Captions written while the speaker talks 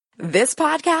This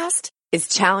podcast is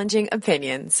Challenging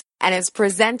Opinions and is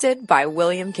presented by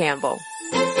William Campbell.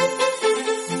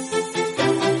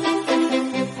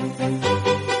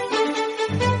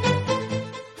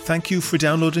 Thank you for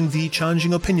downloading the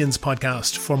Challenging Opinions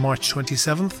podcast for March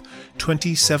 27th,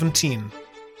 2017.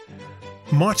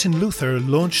 Martin Luther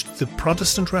launched the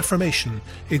Protestant Reformation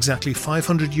exactly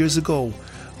 500 years ago,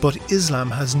 but Islam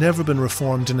has never been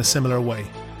reformed in a similar way.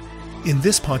 In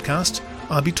this podcast,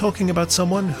 I'll be talking about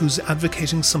someone who's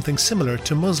advocating something similar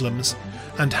to Muslims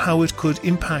and how it could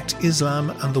impact Islam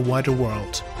and the wider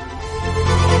world.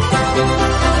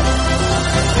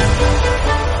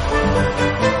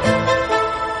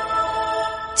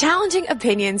 Challenging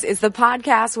Opinions is the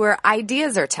podcast where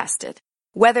ideas are tested.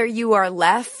 Whether you are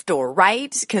left or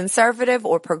right, conservative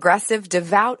or progressive,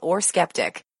 devout or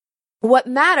skeptic. What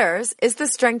matters is the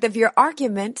strength of your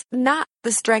argument, not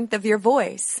the strength of your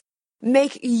voice.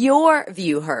 Make your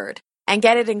view heard and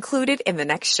get it included in the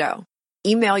next show.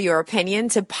 Email your opinion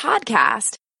to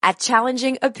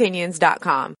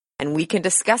podcast@challengingopinions.com and we can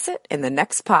discuss it in the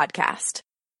next podcast.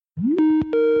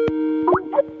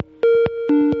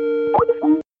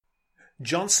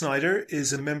 John Snider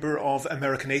is a member of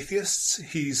American Atheists.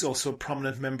 He's also a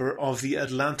prominent member of the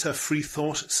Atlanta Free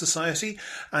Thought Society,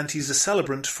 and he's a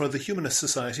celebrant for the Humanist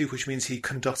Society, which means he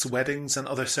conducts weddings and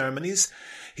other ceremonies.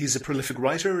 He's a prolific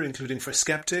writer, including for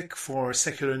Skeptic, for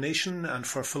Secular Nation, and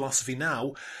for Philosophy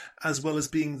Now, as well as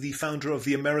being the founder of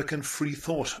the American Free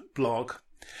Thought blog.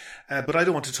 But I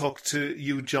don't want to talk to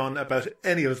you, John, about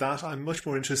any of that. I'm much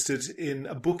more interested in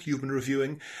a book you've been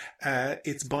reviewing.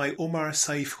 It's by Omar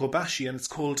Saif Kobashi, and it's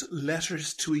called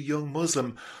Letters to a Young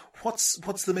Muslim.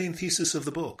 What's the main thesis of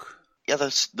the book? Yeah,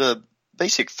 the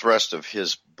basic thrust of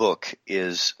his book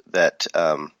is that,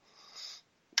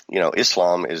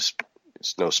 Islam is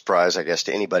no surprise, I guess,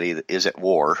 to anybody that is at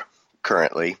war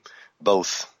currently,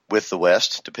 both with the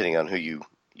West, depending on who you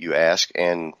ask,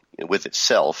 and with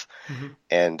itself. Mm-hmm.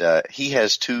 And he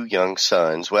has two young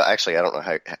sons. Well, actually, I don't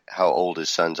know how old his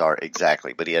sons are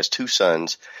exactly, but he has two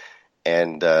sons,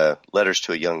 and Letters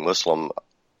to a Young Muslim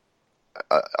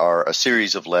are a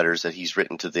series of letters that he's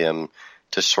written to them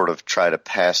to sort of try to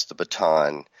pass the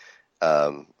baton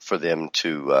for them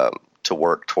to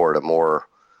work toward a more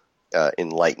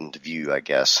enlightened view, I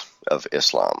guess, of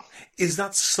Islam. Is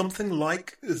that something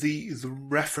like the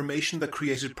Reformation that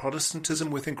created Protestantism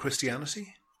within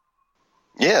Christianity?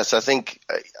 Yes, I think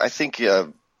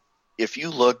if you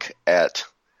look at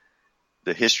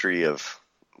the history of,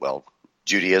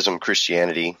 Judaism,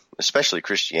 Christianity, especially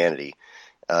Christianity,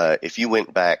 if you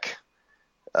went back,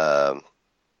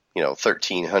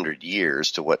 1,300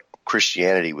 years to what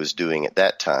Christianity was doing at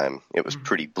that time, it was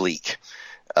pretty bleak.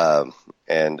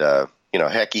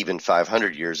 Heck, even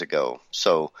 500 years ago.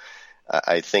 So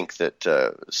I think that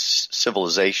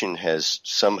civilization has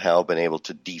somehow been able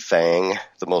to defang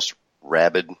the most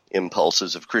rabid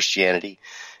impulses of Christianity.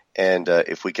 And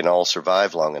if we can all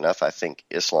survive long enough, I think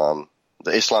the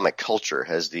Islamic culture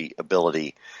has the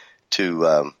ability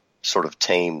to sort of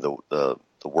tame the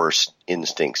worst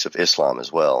instincts of Islam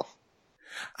as well.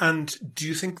 And do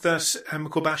you think that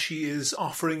Kobashi is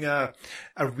offering a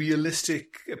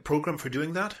realistic program for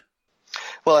doing that?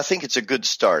 Well, I think it's a good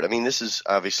start. I mean, this is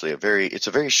obviously it's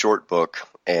a very short book,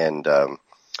 and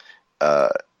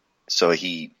so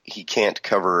he can't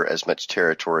cover as much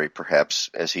territory perhaps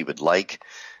as he would like,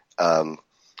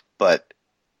 but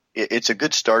it's a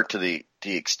good start to the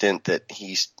extent that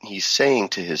he's saying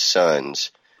to his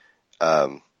sons,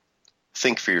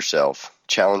 think for yourself,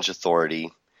 challenge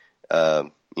authority,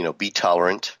 be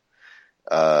tolerant,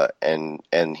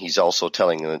 and he's also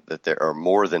telling them that there are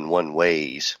more than one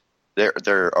ways.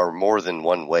 There are more than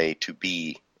one way to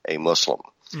be a Muslim.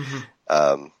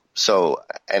 Mm-hmm.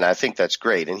 And I think that's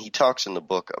great. And he talks in the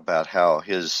book about how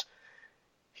his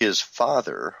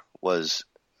father was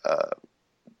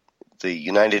the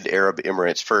United Arab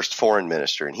Emirates' first foreign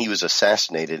minister, and he was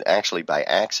assassinated actually by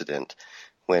accident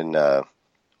when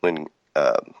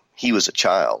he was a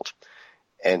child.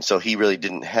 And so he really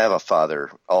didn't have a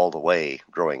father all the way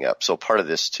growing up. So part of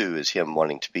this, too, is him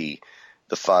wanting to be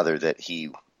the father that he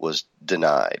was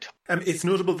denied. It's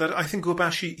notable that I think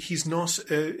Kobashi, he's not,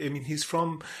 he's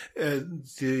from the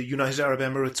United Arab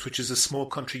Emirates, which is a small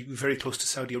country very close to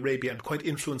Saudi Arabia and quite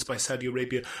influenced by Saudi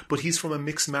Arabia, but he's from a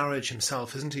mixed marriage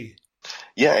himself, isn't he?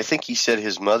 Yeah, I think he said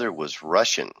his mother was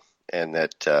Russian and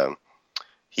that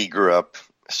he grew up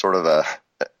sort of a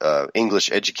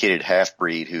English-educated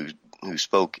half-breed who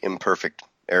spoke imperfect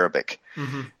Arabic.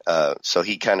 Mm-hmm. So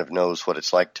he kind of knows what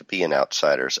it's like to be an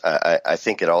outsider. I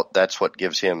think that's what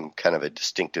gives him kind of a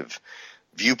distinctive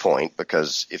viewpoint,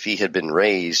 because if he had been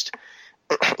raised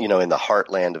in the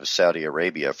heartland of Saudi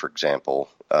Arabia, for example,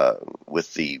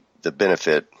 with the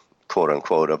benefit, quote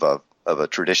unquote, of a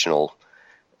traditional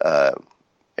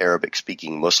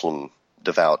Arabic-speaking Muslim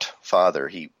devout father,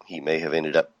 he may have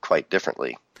ended up quite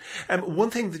differently. One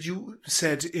thing that you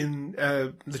said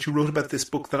that you wrote about this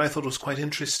book that I thought was quite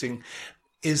interesting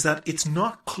is that it's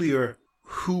not clear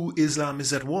who Islam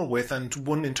is at war with, and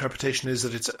one interpretation is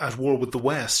that it's at war with the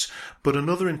West, but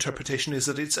another interpretation is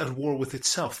that it's at war with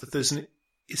itself, that there's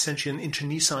essentially an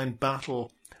internecine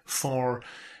battle for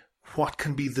what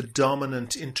can be the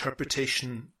dominant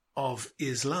interpretation of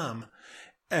Islam.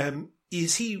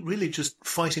 Is he really just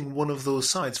fighting one of those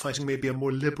sides, fighting maybe a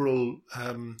more liberal,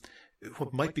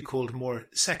 what might be called more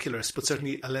secularist, but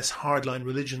certainly a less hardline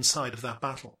religion side of that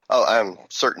battle? Oh, I'm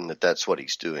certain that that's what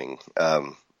he's doing.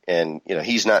 And,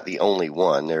 he's not the only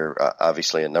one. There are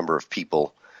obviously a number of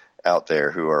people out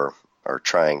there who are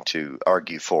trying to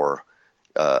argue for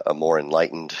a more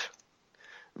enlightened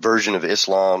version of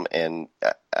Islam. And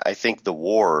I think the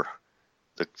war,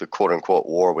 the quote-unquote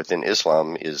war within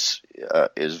Islam is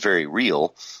very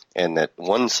real, and that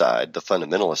one side, the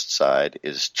fundamentalist side,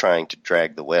 is trying to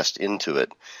drag the West into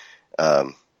it,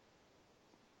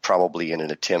 probably in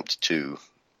an attempt to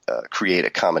create a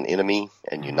common enemy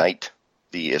and unite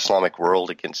the Islamic world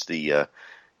against the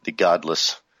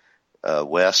godless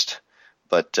West.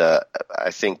 But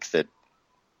I think that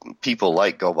people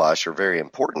like Gobash are very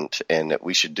important, and that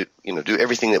we should do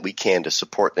everything that we can to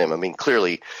support them. I mean,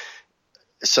 clearly,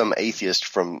 some atheist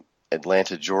from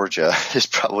Atlanta, Georgia, is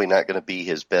probably not going to be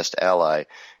his best ally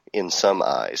in some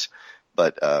eyes.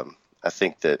 But I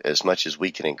think that as much as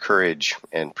we can encourage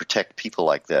and protect people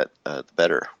like that, the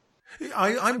better.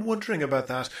 I'm wondering about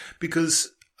that,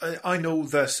 because I know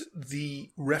that the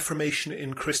Reformation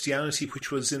in Christianity, which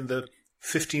was in the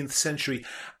 15th century,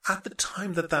 at the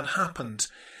time that happened,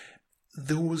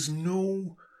 there was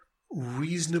no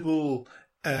reasonable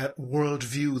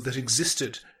worldview that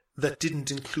existed that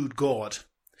didn't include God,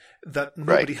 that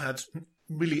nobody had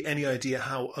really any idea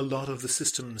how a lot of the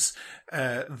systems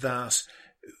that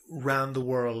ran the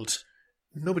world,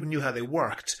 nobody knew how they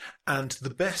worked, and the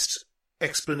best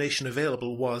explanation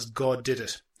available was God did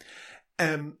it.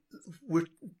 We're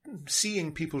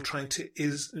seeing people trying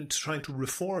to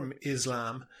reform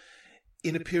Islam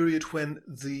in a period when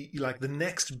the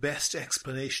next best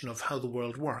explanation of how the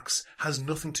world works has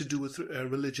nothing to do with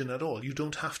religion at all. You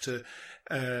don't have to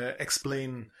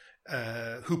explain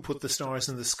who put the stars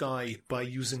in the sky by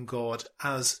using God,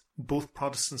 as both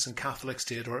Protestants and Catholics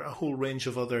did, or a whole range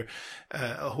of other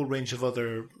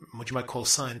what you might call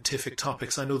scientific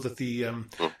topics. I know that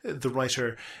the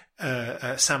writer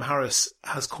Sam Harris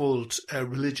has called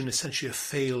religion essentially a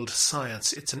failed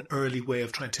science. It's an early way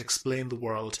of trying to explain the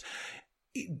world.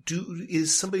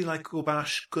 Is somebody like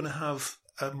Gobash going to have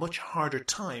a much harder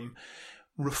time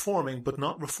reforming, but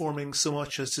not reforming so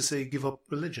much as to say give up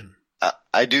religion?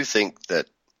 I do think that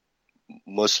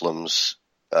Muslims,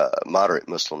 moderate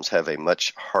Muslims, have a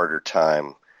much harder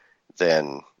time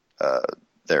than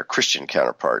their Christian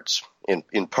counterparts,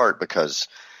 in part because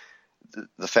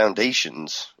the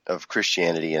foundations of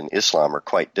Christianity and Islam are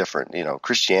quite different.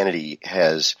 Christianity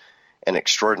has an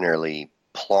extraordinarily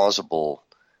plausible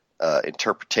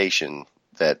interpretation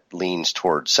that leans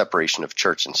toward separation of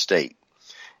church and state,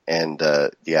 and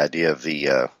the idea of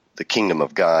the kingdom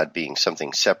of God being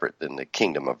something separate than the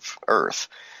kingdom of earth.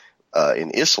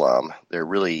 In Islam,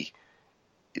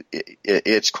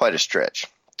 it's quite a stretch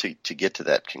to get to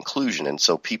that conclusion, and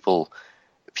so people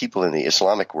in the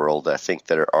Islamic world, I think,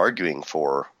 that are arguing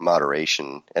for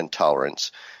moderation and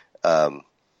tolerance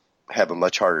have a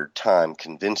much harder time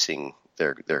convincing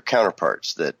their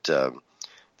counterparts that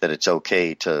it's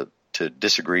okay to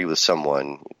disagree with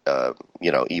someone,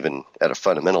 even at a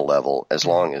fundamental level, as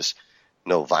long as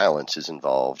no violence is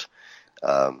involved.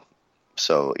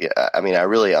 So, yeah, I mean, I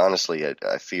really honestly,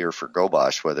 I fear for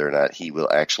Gobash whether or not he will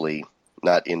actually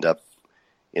not end up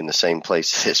in the same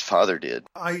place that his father did.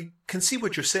 I can see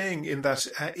what you're saying in that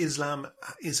Islam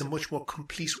is a much more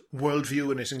complete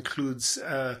worldview, and it includes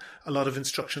a lot of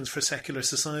instructions for secular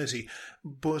society.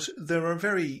 But there are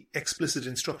very explicit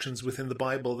instructions within the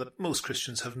Bible that most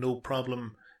Christians have no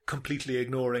problem completely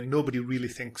ignoring. Nobody really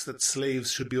thinks that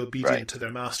slaves should be obedient to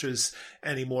their masters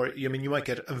anymore. I mean, you might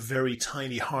get a very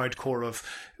tiny hardcore of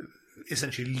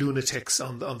essentially lunatics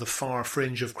on the far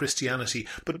fringe of Christianity,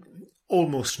 but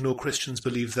almost no Christians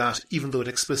believe that, even though it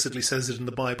explicitly says it in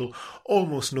the Bible.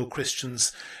 Almost no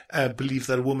Christians believe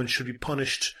that a woman should be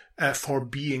punished for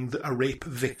being a rape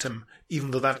victim,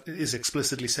 even though that is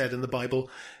explicitly said in the Bible.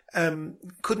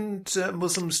 Couldn't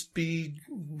Muslims be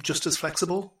just as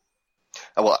flexible?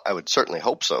 Well, I would certainly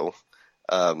hope so.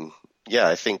 Yeah,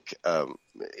 I think,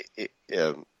 it,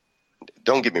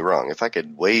 don't get me wrong, if I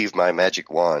could wave my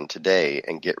magic wand today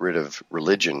and get rid of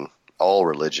religion, all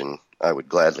religion, I would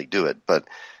gladly do it. But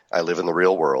I live in the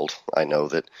real world. I know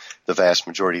that the vast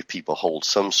majority of people hold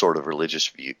some sort of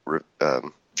religious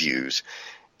views.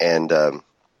 And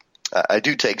I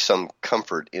do take some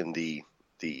comfort in the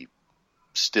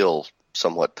still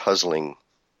somewhat puzzling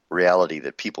reality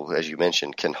that people, as you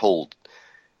mentioned, can hold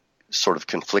sort of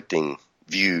conflicting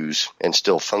views and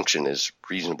still function as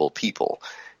reasonable people.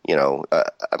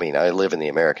 I mean, I live in the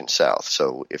American South,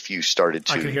 so if you started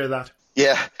to... I can hear that.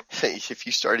 Yeah, if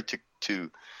you started to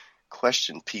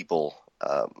question people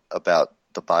about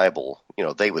the Bible,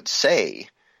 they would say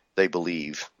they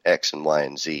believe X and Y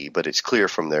and Z, but it's clear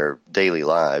from their daily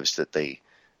lives that they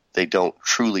don't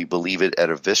truly believe it at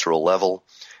a visceral level,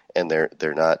 and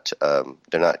they're not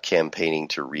campaigning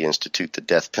to reinstitute the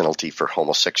death penalty for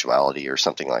homosexuality or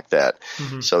something like that.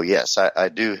 Mm-hmm. So yes, I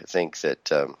do think that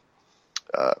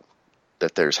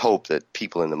that there's hope that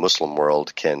people in the Muslim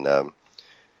world can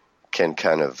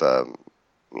kind of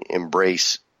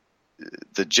embrace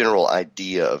the general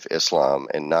idea of Islam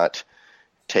and not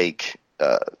take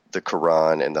the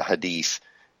Quran and the Hadith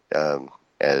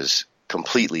as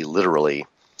completely literally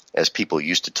as people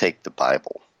used to take the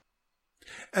Bible.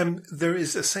 There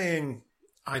is a saying,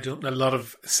 a lot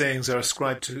of sayings are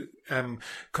ascribed to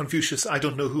Confucius. I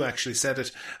don't know who actually said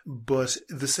it, but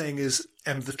the saying is,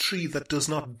 the tree that does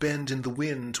not bend in the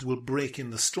wind will break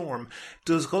in the storm.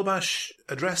 Does Golbash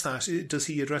address that? Does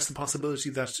he address the possibility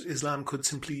that Islam could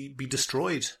simply be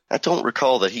destroyed? I don't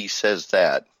recall that he says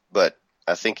that, but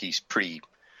I think the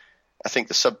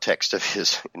subtext of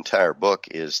his entire book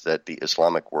is that the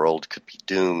Islamic world could be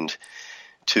doomed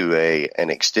to an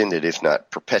extended, if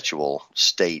not perpetual,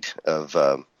 state of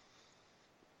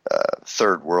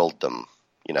third worlddom.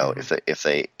 Mm-hmm.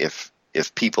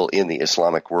 If people in the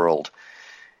Islamic world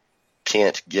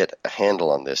can't get a handle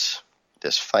on this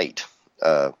fight,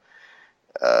 it's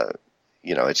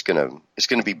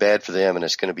gonna be bad for them, and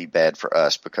it's gonna be bad for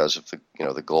us because of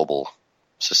the global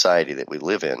society that we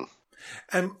live in.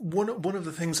 One of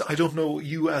the things, I don't know,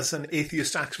 you as an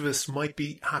atheist activist might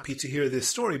be happy to hear this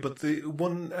story, but the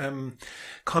one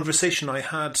conversation I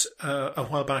had a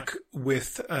while back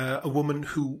with a woman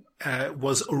who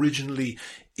was originally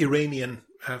Iranian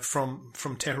from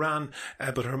Tehran,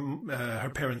 but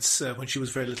her parents, when she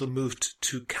was very little, moved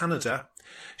to Canada.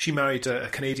 She married a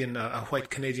Canadian, a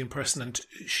white Canadian person, and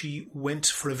she went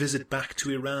for a visit back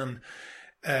to Iran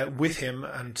with him,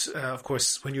 and of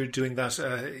course, when you're doing that,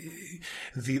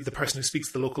 the person who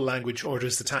speaks the local language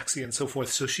orders the taxi and so forth.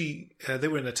 So they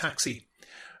were in a taxi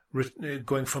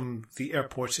going from the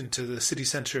airport into the city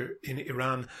centre in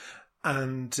Iran,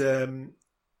 and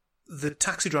the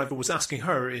taxi driver was asking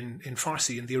her in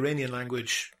Farsi, in the Iranian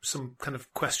language, some kind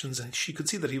of questions, and she could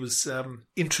see that he was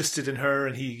interested in her,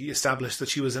 and he established that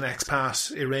she was an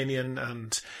expat Iranian,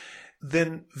 and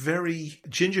then very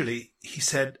gingerly he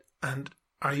said, "And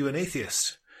are you an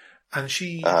atheist?" And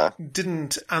she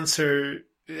didn't answer,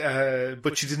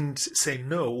 but she didn't say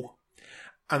no.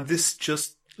 And this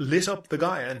just lit up the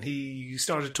guy, and he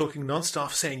started talking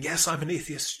nonstop, saying, "Yes, I'm an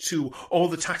atheist too. All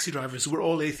the taxi drivers, we're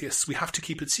all atheists. We have to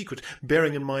keep it secret,"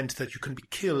 bearing in mind that you can be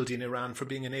killed in Iran for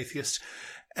being an atheist.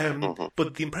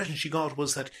 But the impression she got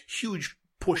was that huge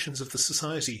portions of the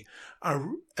society are,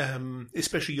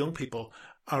 especially young people,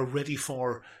 are ready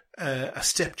for a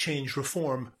step change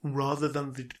reform rather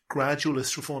than the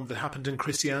gradualist reform that happened in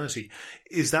Christianity.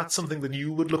 Is that something that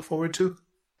you would look forward to?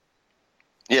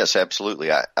 Yes,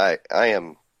 absolutely. I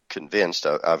am convinced,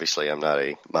 obviously I'm not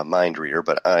a mind reader,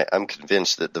 but I'm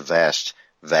convinced that the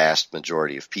vast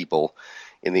majority of people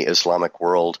in the Islamic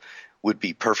world would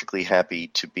be perfectly happy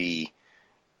to be,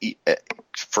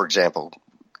 for example,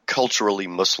 culturally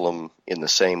Muslim in the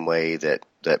same way that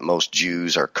most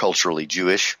Jews are culturally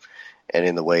Jewish, and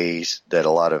in the ways that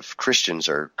a lot of Christians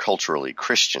are culturally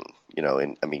Christian.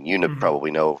 Mm-hmm.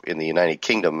 Probably know in the United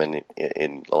Kingdom and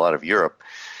in a lot of Europe,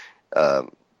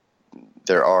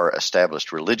 there are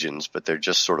established religions, but they're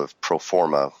just sort of pro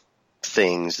forma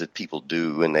things that people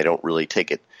do, and they don't really take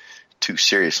it too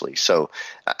seriously. So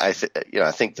I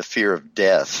think the fear of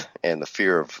death and the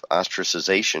fear of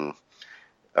ostracization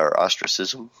or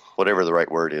ostracism, whatever the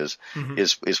right word is, mm-hmm.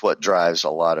 is what drives a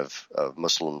lot of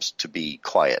Muslims to be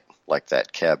quiet, like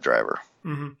that cab driver.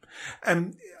 Mm-hmm.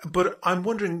 But I'm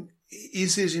wondering,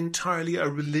 is it entirely a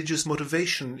religious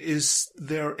motivation? Is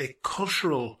there a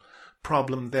cultural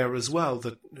problem there as well?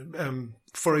 That,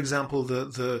 for example,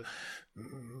 the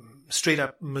straight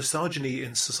up misogyny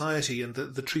in society and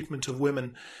the treatment of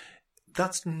women,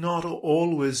 that's not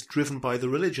always driven by the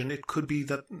religion. It could be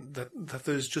that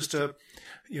there's just a,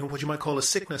 what you might call a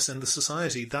sickness in the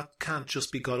society that can't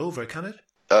just be got over, can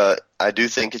it? I do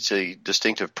think it's a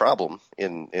distinctive problem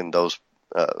in those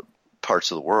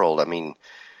parts of the world. I mean,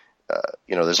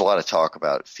 there's a lot of talk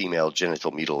about female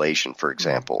genital mutilation, for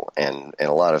example, and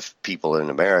a lot of people in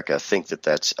America think that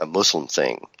that's a Muslim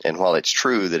thing. And while it's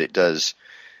true that it does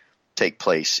take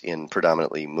place in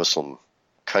predominantly Muslim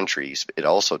countries, it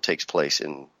also takes place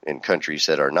in countries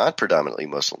that are not predominantly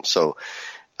Muslim. So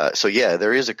yeah,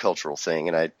 there is a cultural thing,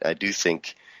 and I do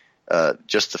think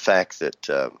just the fact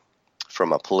that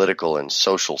from a political and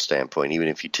social standpoint, even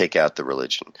if you take out the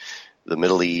religion, the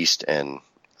Middle East and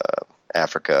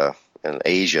Africa and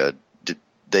Asia,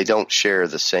 they don't share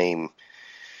the same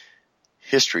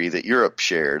history that Europe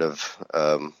shared of,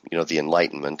 the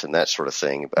Enlightenment and that sort of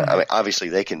thing. But I mean, obviously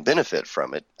they can benefit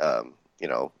from it.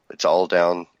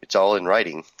 It's all in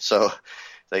writing, so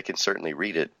they can certainly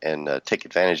read it and take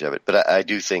advantage of it. But I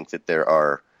do think that there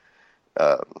are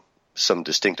some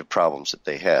distinctive problems that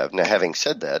they have. Now, having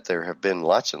said that, there have been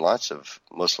lots and lots of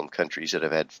Muslim countries that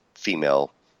have had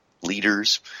female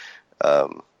leaders.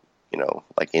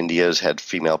 Like India's had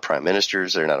female prime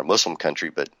ministers. They're not a Muslim country,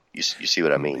 but you see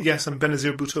what I mean. Yes, and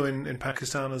Benazir Bhutto in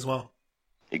Pakistan as well.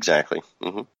 Exactly.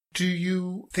 Mm-hmm. Do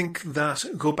you think that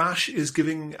Ghobash is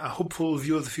giving a hopeful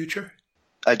view of the future?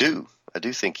 I do. I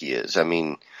do think he is. I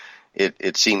mean,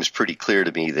 it seems pretty clear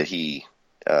to me that he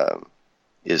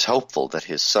is hopeful that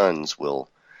his sons will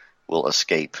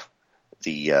escape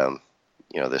the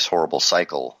this horrible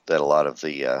cycle that a lot of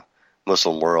the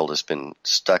Muslim world has been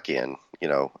stuck in.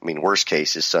 Worst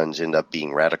case, his sons end up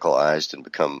being radicalized and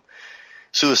become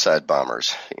suicide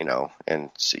bombers.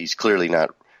 And he's clearly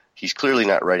not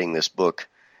writing this book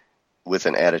with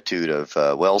an attitude of,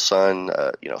 well, son,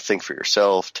 think for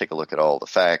yourself, take a look at all the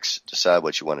facts, decide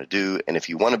what you want to do, and if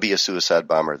you want to be a suicide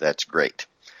bomber, that's great.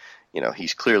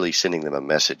 He's clearly sending them a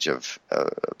message of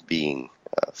being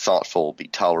thoughtful, be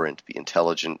tolerant, be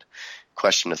intelligent,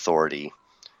 question authority,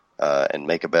 and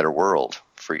make a better world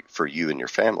for you and your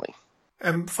family.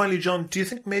 Finally, John, do you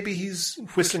think maybe he's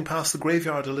whistling past the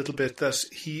graveyard a little bit, that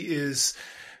he is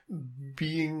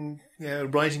writing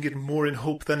it more in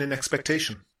hope than in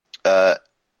expectation?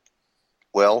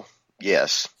 Well,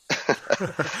 yes.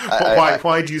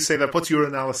 Why do you say that? What's your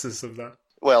analysis of that?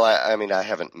 Well, I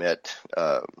haven't met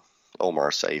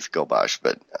Omar Saif Ghobash,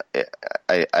 but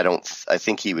I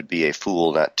think he would be a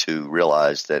fool not to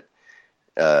realize that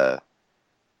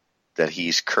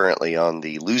he's currently on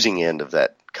the losing end of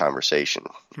that conversation.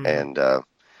 Mm-hmm. And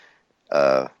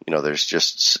there's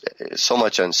just so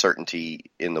much uncertainty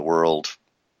in the world,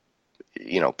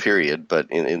 period.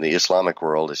 But in the Islamic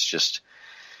world, it's just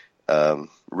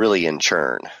really in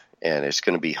churn, and it's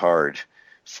going to be hard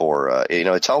for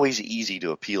it's always easy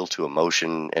to appeal to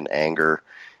emotion and anger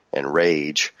and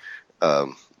rage.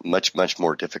 Much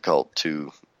more difficult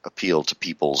to appeal to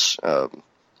people's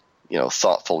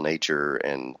thoughtful nature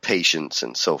and patience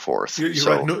and so forth. You're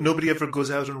right. Nobody ever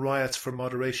goes out and riots for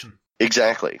moderation.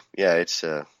 Exactly. Yeah, it's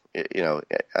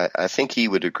I think he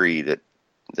would agree that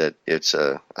it's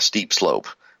a steep slope,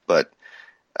 but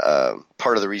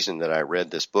part of the reason that I read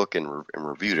this book and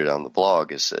reviewed it on the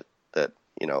blog is that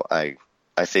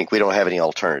I think we don't have any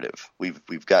alternative.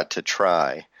 We've got to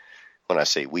try. When I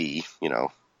say we,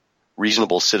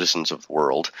 reasonable citizens of the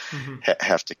world mm-hmm.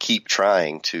 have to keep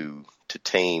trying to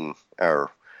tame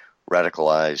our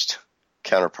radicalized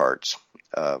counterparts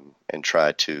and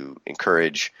try to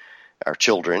encourage our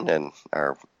children and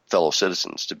our fellow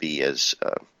citizens to be as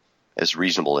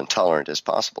reasonable and tolerant as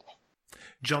possible.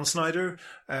 John Snider,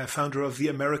 founder of the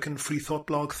American Free Thought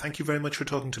blog, thank you very much for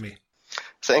talking to me.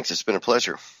 Thanks. It's been a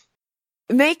pleasure.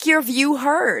 Make your view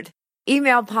heard.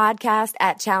 Email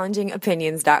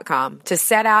podcast@challengingopinions.com to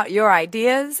set out your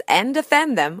ideas and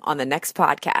defend them on the next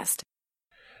podcast.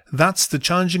 That's the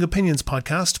Challenging Opinions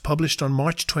podcast, published on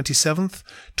March 27th,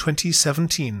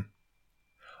 2017.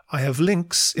 I have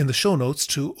links in the show notes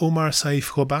to Omar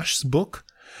Saif Ghobash's book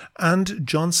and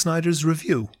John Snider's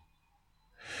review.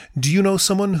 Do you know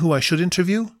someone who I should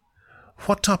interview?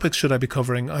 What topics should I be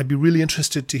covering? I'd be really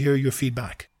interested to hear your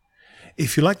feedback.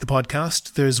 If you like the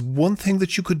podcast, there's one thing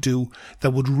that you could do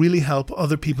that would really help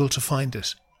other people to find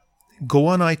it. Go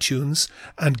on iTunes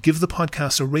and give the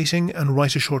podcast a rating and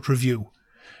write a short review.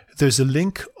 There's a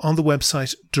link on the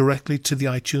website directly to the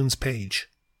iTunes page.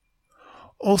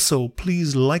 Also,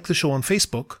 please like the show on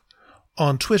Facebook.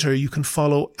 On Twitter, you can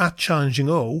follow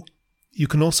 @ChallengingO. You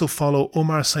can also follow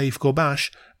Omar Saif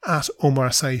Ghobash @Omar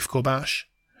Saif Ghobash.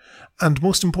 And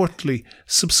most importantly,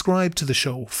 subscribe to the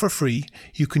show for free.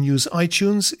 You can use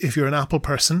iTunes if you're an Apple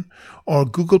person, or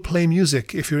Google Play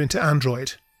Music if you're into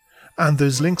Android. And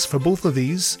there's links for both of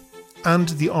these, and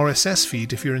the RSS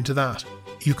feed if you're into that.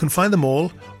 You can find them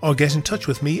all, or get in touch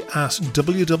with me at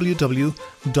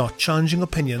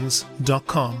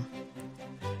www.challengingopinions.com.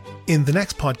 In the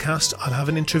next podcast, I'll have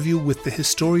an interview with the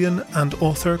historian and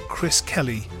author Chris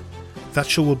Kelly. That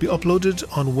show will be uploaded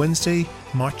on Wednesday,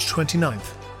 March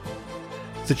 29th.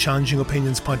 The Challenging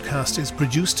Opinions podcast is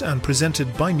produced and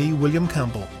presented by me, William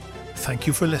Campbell. Thank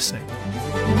you for listening.